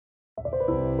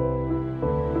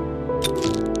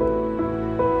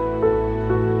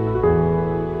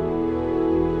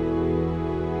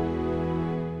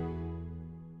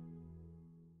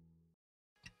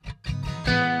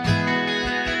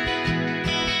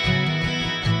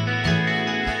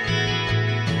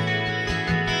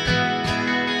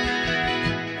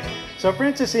So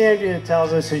Princess Andrea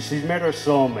tells us that she's met her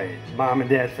soulmate. Mom and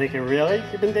Dad thinking, really?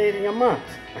 You've been dating a month,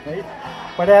 right?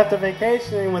 But after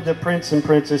vacationing with the Prince and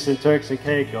Princess in Turks and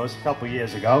Caicos a couple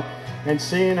years ago, and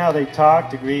seeing how they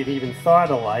talked, agreed, and even thought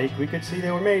alike, we could see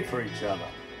they were made for each other.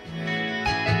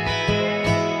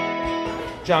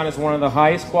 John is one of the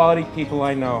highest quality people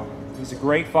I know. He's a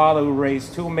great father who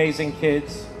raised two amazing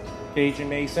kids, Gage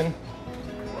and Mason.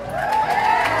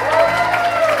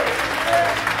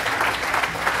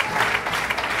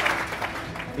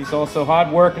 He's also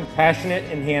hard-working, passionate,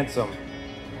 and handsome.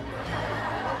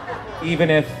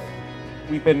 Even if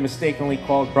we've been mistakenly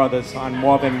called brothers on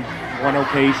more than one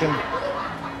occasion,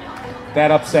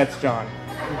 that upsets John.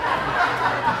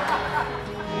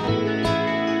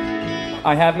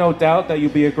 I have no doubt that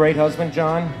you'll be a great husband,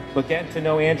 John, but getting to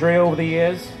know Andrea over the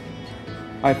years,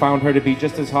 I found her to be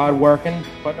just as hard-working,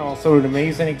 but also an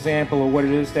amazing example of what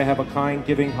it is to have a kind,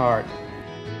 giving heart.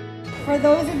 For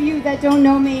those of you that don't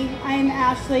know me, I am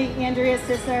Ashley, Andrea's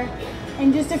sister,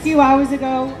 and just a few hours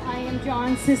ago, I am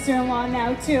John's sister-in-law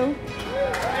now too.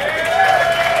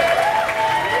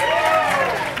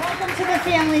 Welcome to the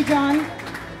family, John.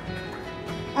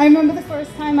 I remember the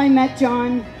first time I met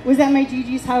John was at my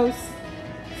Gigi's house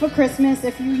for Christmas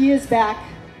a few years back.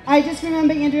 I just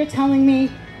remember Andrea telling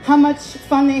me how much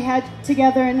fun they had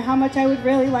together and how much I would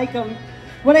really like him.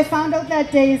 What I found out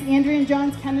that day is Andrea and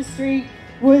John's chemistry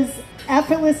was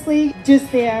effortlessly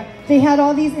just there. They had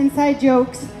all these inside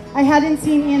jokes. I hadn't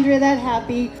seen Andrea that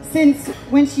happy since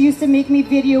when she used to make me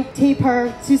videotape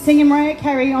her to singing Mariah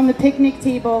Carey on the picnic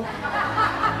table.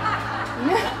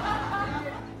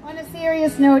 On a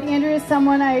serious note, Andrea is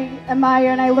someone I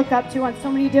admire and I look up to on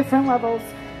so many different levels.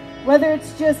 Whether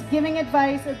it's just giving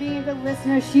advice or being a good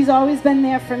listener, she's always been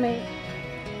there for me.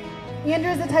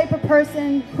 Andrea is the type of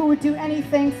person who would do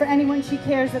anything for anyone she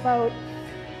cares about.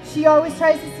 She always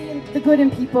tries to see the good in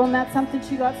people, and that's something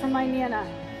she got from my Nana.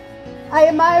 I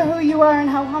admire who you are and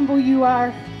how humble you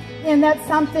are, and that's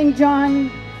something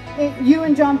you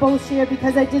and John both share,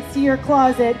 because I did see your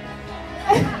closet.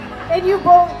 And you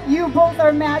both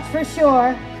are matched for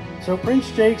sure. So Prince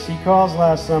Jakes, he calls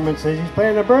last summer and says he's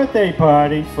planning a birthday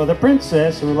party for the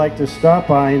princess and would like to stop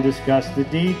by and discuss the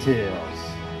details.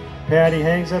 Patty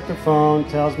hangs up the phone,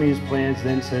 tells me his plans,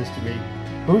 then says to me,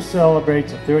 "Who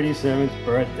celebrates a 37th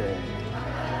birthday?"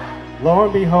 Lo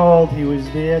and behold, he was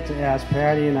there to ask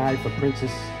Patty and I for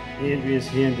Princess Andrea's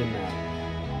hand in marriage.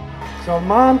 So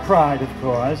Mom cried, of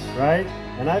course, right?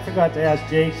 And I forgot to ask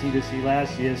Jakesy to see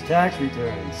last year's tax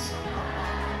returns.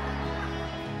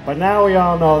 But now we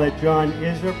all know that John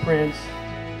is her prince,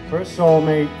 her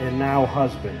soulmate, and now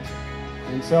husband.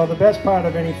 And so the best part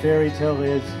of any fairy tale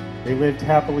is they lived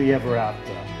happily ever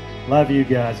after. Love you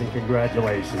guys and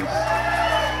congratulations.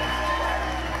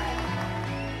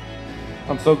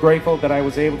 I'm so grateful that I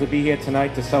was able to be here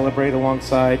tonight to celebrate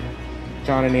alongside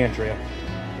John and Andrea.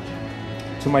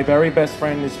 To my very best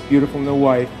friend, this beautiful new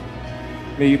wife,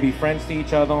 may you be friends to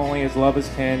each other only as lovers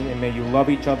can, and may you love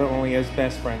each other only as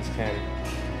best friends can.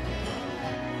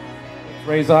 Let's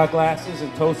raise our glasses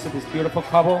and toast to this beautiful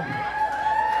couple.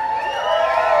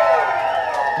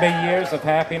 May years of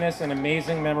happiness and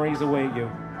amazing memories await you.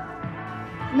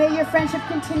 May your friendship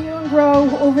continue and grow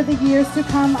over the years to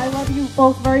come. I love you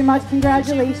both very much.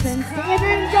 Congratulations to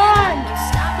Andrea and John.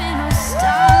 Stopping or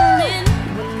stalling,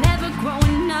 we're never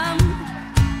growing up,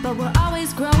 but we're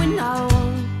always growing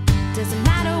old. Doesn't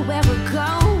matter where we're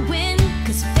going,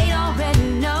 cause fate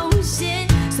already knows it.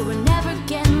 So we're never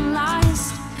getting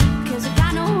lost, cause we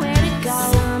got nowhere to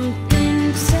go.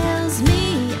 Something tells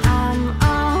me I'm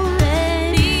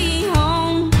already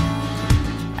home.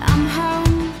 I'm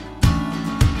home.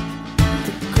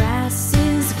 The grass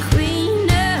is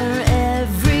greener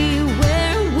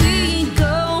everywhere we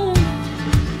go.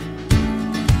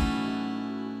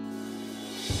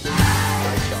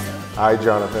 I,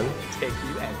 Jonathan, Take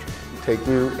you, Andrea, take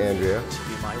you, Andrea, to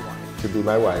be my wife, to be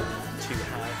my wife, to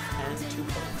have and to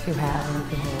hold, to have and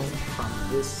to hold from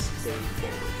this day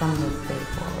forward, from this day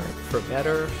forward, for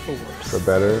better, for worse, for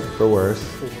better, for worse,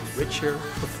 for richer,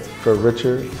 for poor, for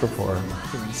richer, for poor,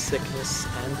 in sickness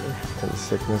and in health, in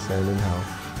sickness and in health,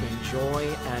 in joy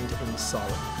and in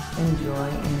sorrow, in joy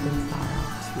and in sorrow,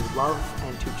 to love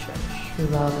and to cherish, to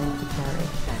love and to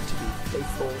cherish, and to be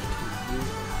faithful to you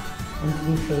and to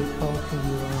be faithful to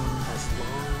you alone, as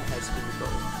long as we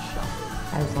both shall live.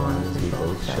 as long as we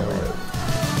both shall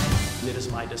live. It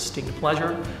is my distinct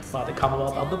pleasure, by the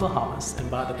Commonwealth of the Bahamas, and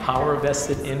by the power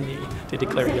vested in me, to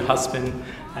declare you husband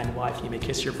and wife. You may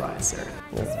kiss your bride, sir.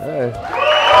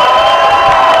 Hey.